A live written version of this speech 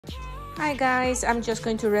Hi guys, I'm just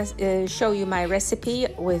going to show you my recipe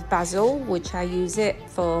with basil, which I use it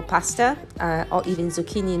for pasta or even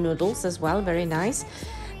zucchini noodles as well, very nice.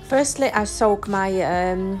 Firstly, I soak my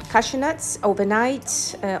cashew nuts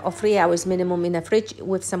overnight or 3 hours minimum in a fridge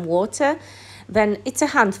with some water. Then it's a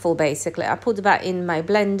handful basically. I put that in my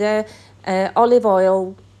blender, olive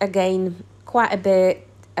oil, again, quite a bit,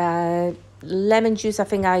 lemon juice. I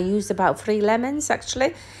think I used about 3 lemons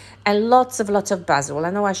actually, and lots of basil.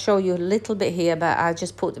 I know I show you a little bit here, but I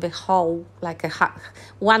just put the whole, like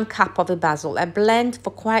 1 cup of the basil. I blend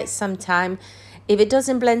for quite some time. If it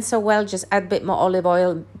doesn't blend so well, just add a bit more olive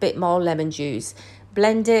oil, bit more lemon juice.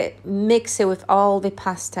 Blend it, mix it with all the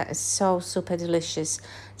pasta. It's so super delicious.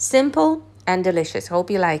 Simple and delicious.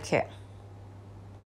 Hope you like it.